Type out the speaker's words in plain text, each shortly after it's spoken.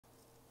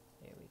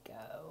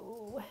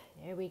go.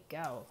 There we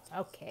go.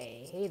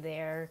 Okay, hey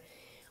there.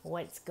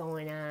 What's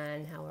going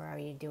on? How are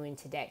you doing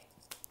today?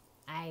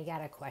 I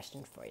got a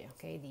question for you,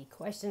 okay? The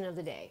question of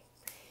the day.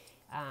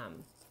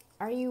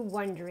 Are you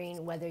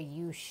wondering whether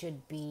you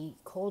should be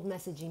cold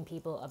messaging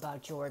people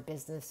about your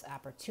business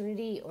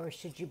opportunity or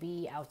should you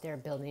be out there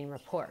building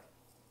rapport?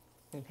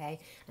 Okay,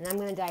 and I'm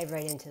going to dive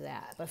right into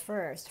that. But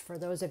first, for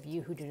those of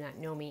you who do not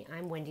know me,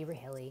 I'm Wendy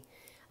Rahilly.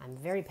 I'm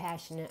very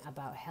passionate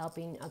about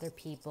helping other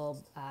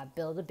people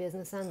build a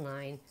business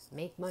online,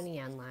 make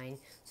money online,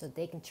 so that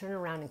they can turn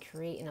around and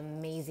create an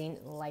amazing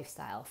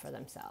lifestyle for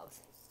themselves.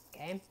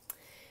 Okay,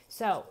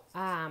 so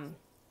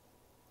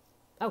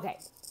okay,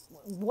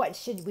 what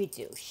should we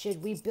do?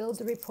 Should we build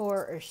the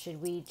rapport or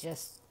should we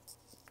just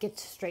get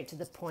straight to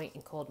the point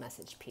and cold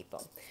message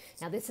people?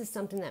 Now, this is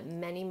something that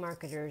many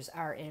marketers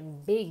are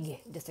in big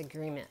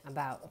disagreement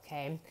about,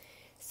 okay?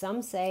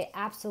 Some say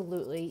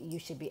absolutely you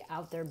should be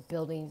out there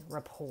building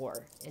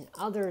rapport, and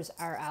others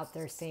are out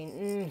there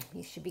saying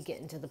you should be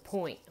getting to the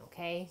point,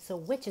 okay? So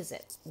which is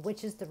it?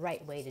 Which is the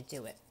right way to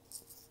do it?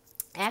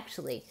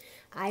 Actually,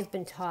 I've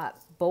been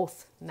taught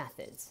both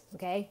methods,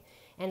 okay?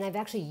 And I've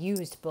actually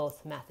used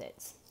both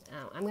methods.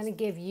 I'm going to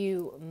give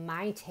you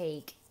my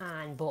take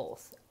on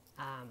both.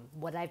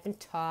 What I've been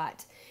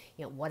taught,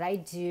 what I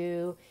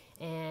do,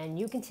 and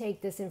you can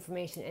take this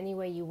information any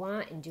way you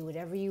want and do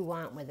whatever you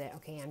want with it.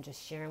 Okay, I'm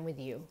just sharing with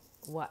you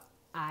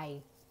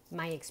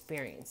my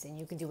experience, and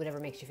you can do whatever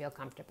makes you feel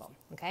comfortable.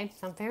 Okay,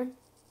 sound fair?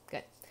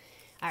 Good.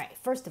 All right,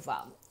 first of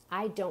all,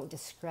 I don't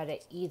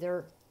discredit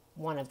either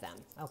one of them,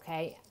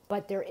 okay?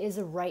 But there is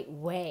a right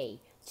way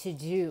to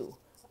do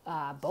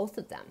both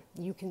of them.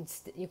 You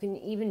can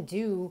even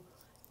do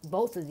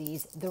both of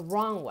these the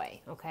wrong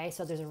way, okay?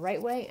 So there's a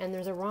right way and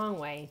there's a wrong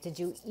way to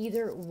do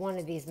either one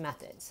of these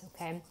methods,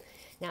 okay?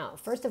 Now,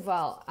 first of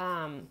all,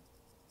 I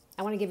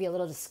want to give you a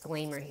little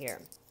disclaimer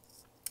here.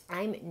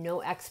 I'm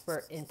no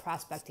expert in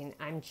prospecting.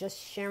 I'm just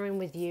sharing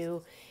with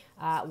you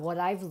what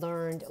I've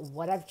learned,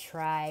 what I've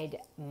tried,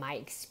 my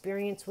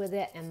experience with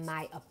it, and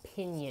my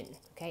opinion,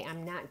 okay?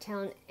 I'm not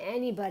telling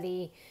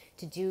anybody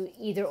to do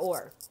either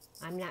or.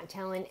 I'm not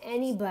telling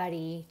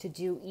anybody to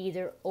do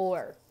either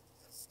or.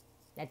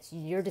 That's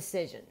your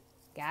decision.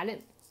 Got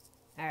it?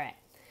 All right.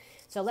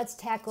 So let's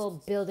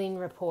tackle building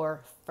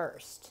rapport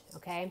first,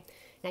 okay?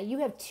 Now, you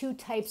have two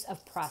types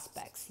of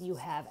prospects. You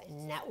have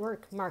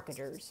network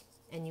marketers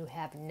and you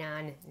have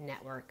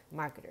non-network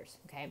marketers,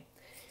 okay?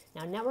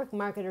 Now, network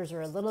marketers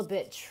are a little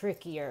bit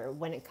trickier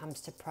when it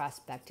comes to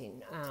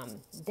prospecting.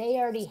 They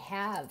already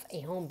have a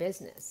home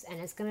business, and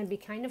it's going to be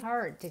kind of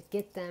hard to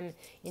get them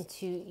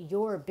into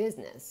your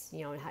business,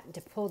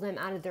 to pull them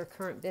out of their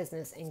current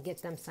business and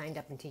get them signed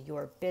up into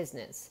your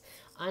business,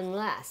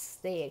 unless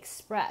they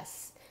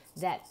express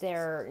that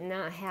they're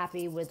not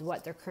happy with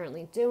what they're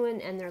currently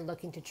doing and they're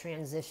looking to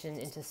transition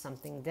into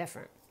something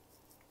different,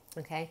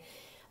 okay?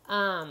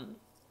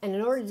 And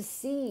in order to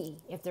see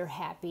if they're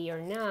happy or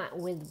not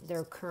with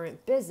their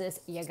current business,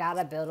 you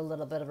gotta build a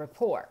little bit of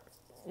rapport.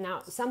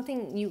 Now,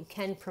 something you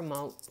can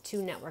promote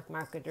to network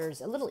marketers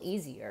a little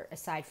easier,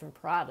 aside from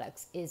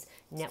products, is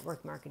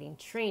network marketing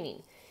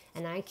training.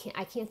 And I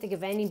can't think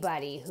of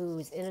anybody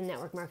who's in a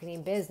network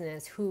marketing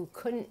business who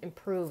couldn't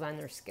improve on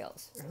their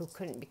skills or who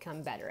couldn't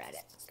become better at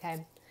it,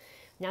 okay?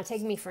 Now,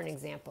 take me for an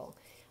example.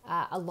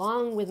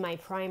 Along with my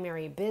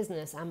primary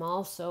business, I'm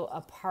also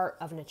a part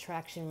of an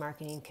attraction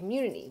marketing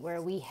community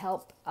where we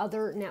help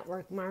other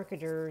network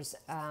marketers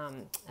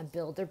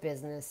build their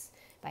business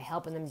by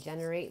helping them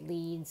generate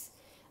leads,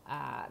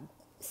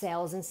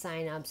 sales and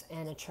signups,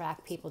 and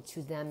attract people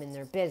to them in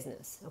their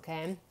business,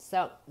 okay?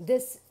 So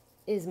this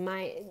is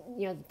my,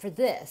 for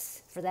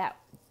that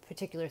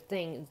particular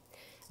thing,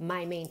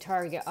 my main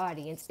target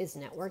audience is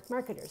network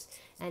marketers,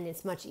 and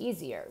it's much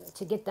easier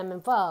to get them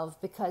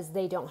involved because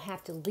they don't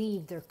have to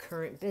leave their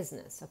current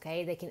business,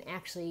 okay? They can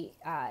actually,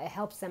 it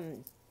helps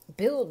them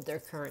build their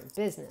current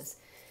business,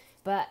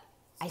 but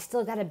I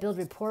still got to build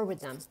rapport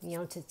with them,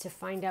 to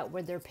find out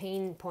where their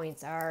pain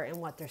points are and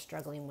what they're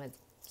struggling with.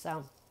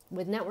 So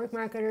with network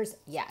marketers,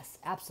 yes,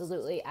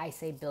 absolutely, I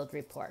say build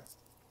rapport,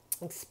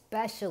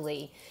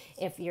 especially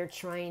if you're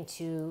trying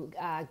to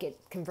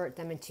convert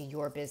them into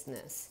your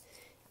business.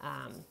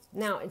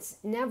 Now, it's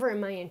never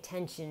my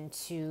intention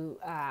to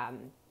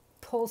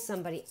pull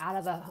somebody out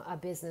of a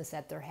business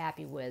that they're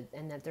happy with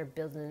and that they're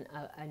building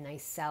a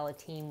nice, solid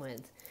team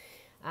with.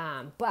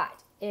 But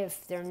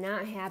if they're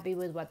not happy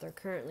with what they're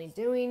currently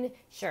doing,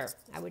 sure,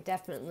 I would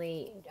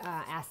definitely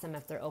ask them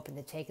if they're open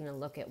to taking a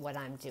look at what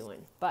I'm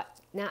doing, but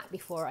not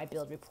before I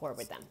build rapport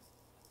with them.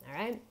 All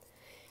right?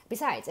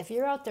 Besides, if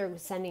you're out there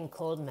sending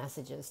cold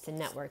messages to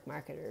network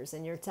marketers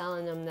and you're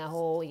telling them the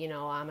whole,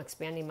 I'm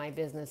expanding my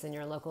business in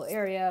your local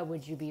area,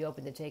 would you be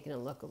open to taking a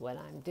look at what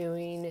I'm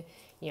doing,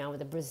 with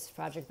the business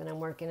project that I'm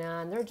working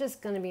on? They're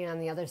just going to be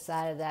on the other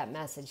side of that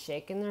message,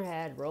 shaking their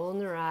head, rolling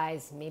their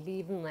eyes, maybe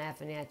even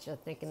laughing at you,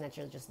 thinking that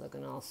you're just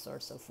looking all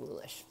sorts of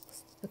foolish.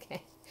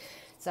 Okay?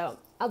 So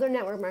other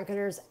network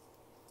marketers,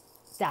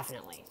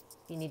 definitely,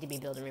 you need to be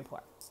building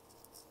rapport.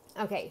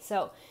 Okay,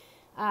 so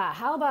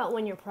How about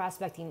when you're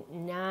prospecting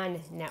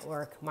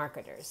non-network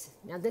marketers?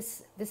 Now,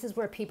 this is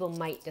where people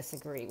might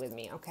disagree with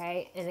me,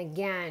 okay? And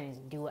again,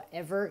 do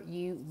whatever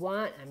you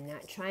want. I'm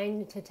not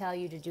trying to tell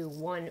you to do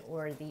one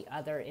or the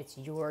other. It's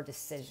your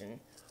decision.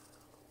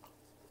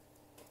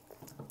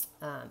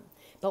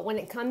 But when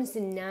it comes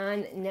to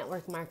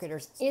non-network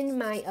marketers, in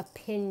my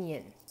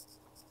opinion,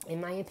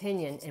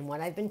 and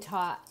what I've been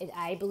taught,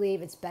 I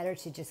believe it's better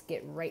to just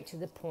get right to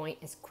the point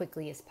as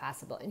quickly as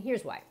possible. And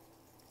here's why.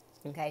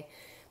 Okay,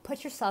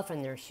 put yourself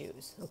in their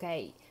shoes.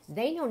 Okay,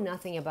 they know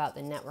nothing about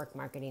the network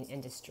marketing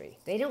industry.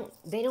 They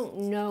don't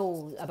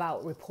know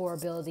about rapport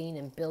building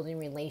and building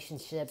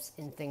relationships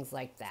and things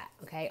like that.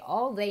 Okay,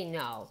 all they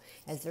know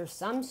is there's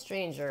some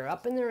stranger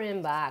up in their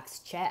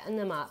inbox chatting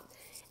them up,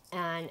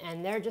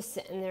 and they're just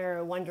sitting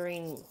there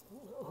wondering,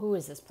 who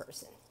is this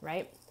person,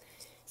 right?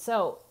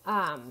 So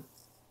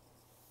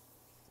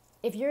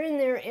if you're in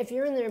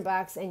their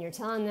box and you're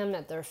telling them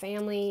that their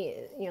family,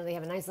 they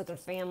have a nice looking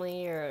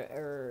family,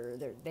 or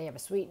they have a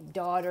sweet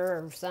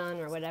daughter or son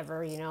or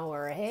whatever,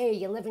 or hey,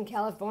 you live in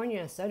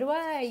California, so do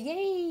I,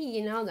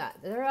 yay, that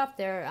they're up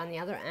there on the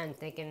other end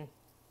thinking,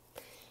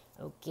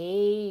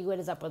 okay, what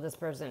is up with this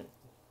person?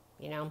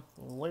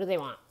 What do they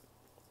want?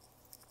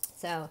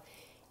 So,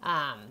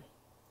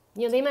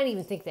 they might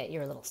even think that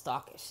you're a little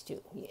stalkish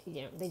too.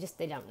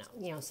 They don't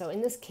know. So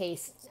in this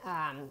case,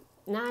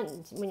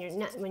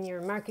 when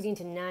you're marketing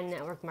to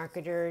non-network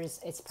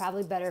marketers, it's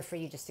probably better for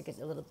you just to get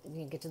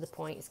to the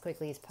point as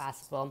quickly as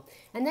possible,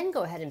 and then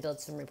go ahead and build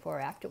some rapport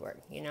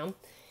afterward.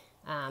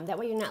 That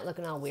way you're not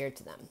looking all weird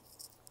to them,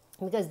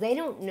 because they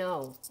don't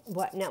know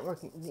what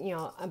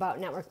about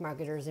network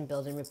marketers and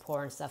building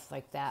rapport and stuff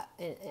like that.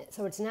 And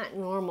so it's not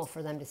normal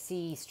for them to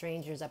see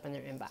strangers up in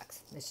their inbox.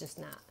 It's just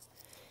not.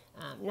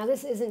 Now,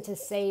 this isn't to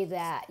say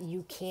that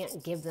you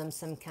can't give them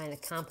some kind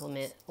of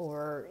compliment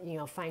or,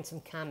 find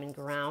some common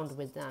ground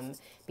with them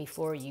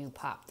before you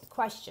pop the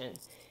question.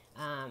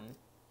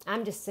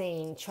 I'm just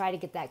saying try to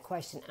get that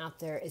question out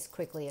there as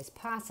quickly as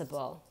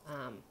possible,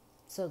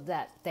 so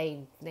that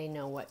they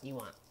know what you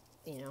want,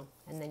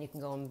 and then you can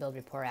go and build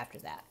rapport after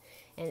that.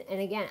 And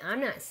again,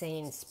 I'm not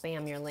saying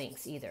spam your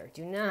links either.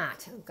 Do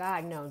not, oh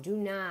God, no, do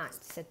not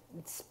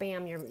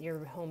spam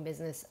your home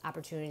business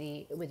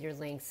opportunity with your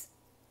links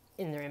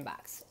in their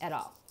inbox at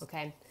all,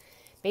 okay?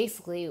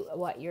 Basically,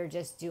 what you're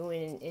just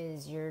doing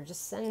is you're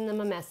just sending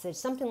them a message,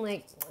 something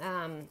like,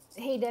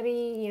 hey,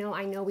 Debbie,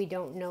 I know we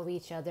don't know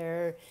each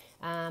other,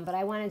 but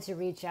I wanted to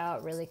reach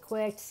out really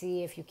quick to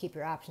see if you keep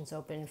your options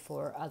open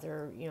for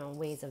other,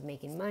 ways of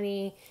making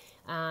money.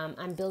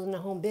 I'm building a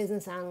home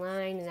business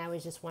online, and I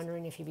was just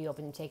wondering if you'd be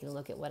open to taking a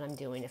look at what I'm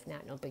doing. If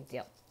not, no big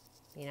deal,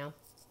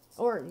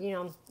 Or,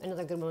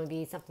 another good one would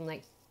be something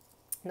like,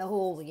 the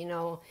whole,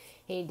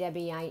 hey,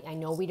 Debbie, I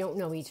know we don't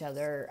know each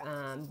other,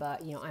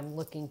 but, I'm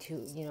looking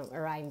to,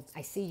 or I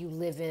see you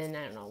live in,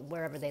 I don't know,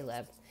 wherever they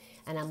live,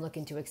 and I'm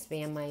looking to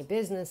expand my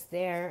business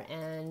there,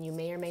 and you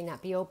may or may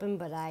not be open,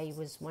 but I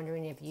was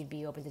wondering if you'd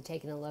be open to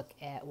taking a look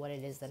at what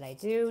it is that I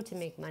do to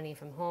make money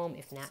from home.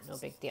 If not, no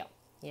big deal,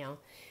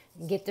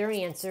 Get their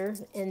answer,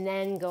 and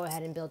then go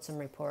ahead and build some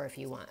rapport if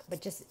you want. But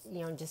just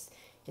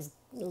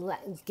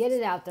get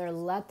it out there,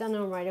 let them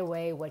know right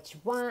away what you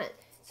want,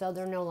 so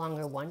they're no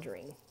longer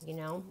wondering,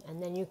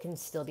 and then you can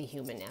still be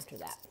human after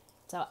that.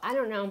 So I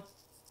don't know.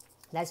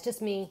 That's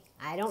just me.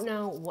 I don't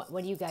know.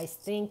 What do you guys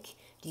think?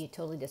 Do you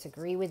totally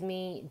disagree with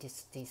me?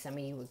 Do some of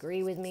you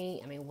agree with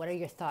me? I mean, what are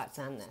your thoughts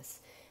on this?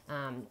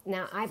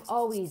 Now, I've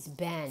always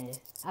been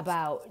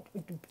about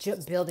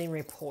building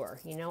rapport.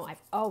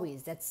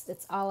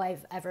 That's all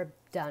I've ever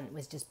done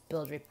was just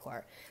build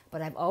rapport.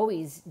 But I've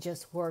always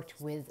just worked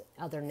with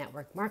other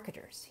network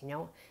marketers.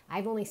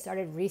 I've only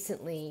started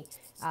recently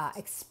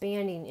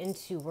expanding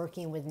into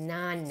working with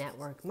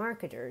non-network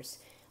marketers.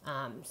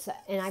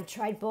 And I've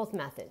tried both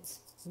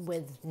methods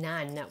with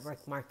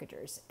non-network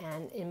marketers.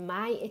 And in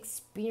my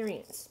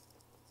experience,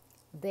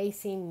 they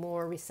seem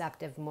more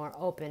receptive, more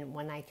open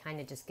when I kind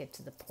of just get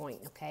to the point,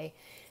 okay?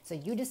 So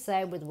you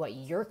decide with what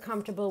you're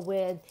comfortable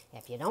with.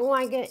 If you don't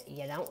like it,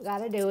 you don't got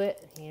to do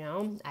it,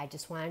 I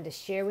just wanted to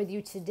share with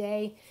you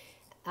today,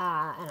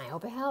 and I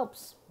hope it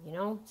helps,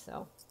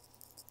 So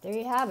there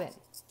you have it.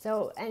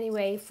 So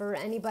anyway, for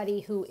anybody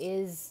who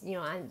is,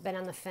 been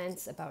on the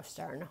fence about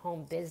starting a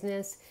home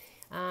business,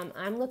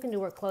 I'm looking to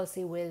work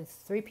closely with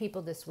 3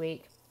 people this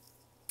week.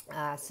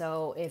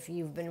 So if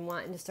you've been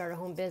wanting to start a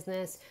home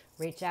business,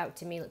 reach out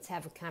to me. Let's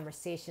have a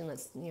conversation.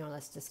 Let's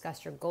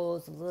discuss your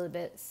goals a little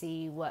bit,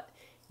 see what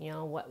you're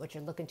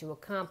looking to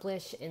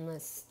accomplish, and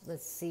let's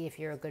see if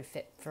you're a good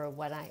fit for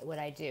what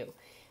I do.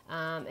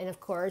 And of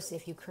course,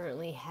 if you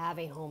currently have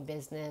a home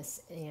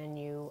business and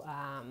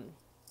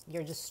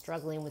you're just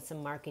struggling with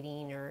some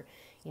marketing, or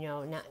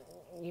you're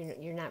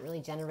not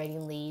really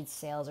generating leads,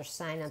 sales, or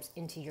signups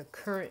into your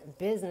current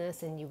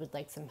business, and you would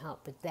like some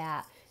help with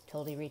that,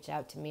 totally reach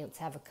out to me. Let's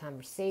have a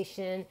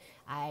conversation.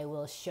 I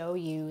will show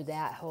you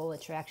that whole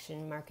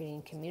attraction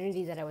marketing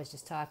community that I was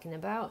just talking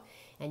about,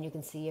 and you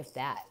can see if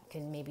that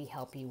can maybe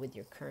help you with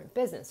your current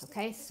business.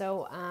 Okay,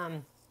 so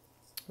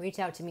reach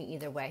out to me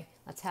either way.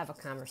 Let's have a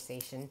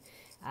conversation.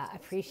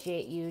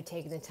 Appreciate you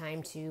taking the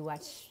time to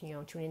watch,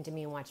 tune into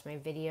me and watch my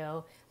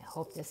video. I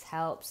hope this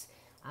helps.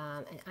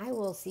 And I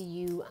will see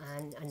you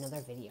on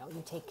another video.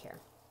 You take care.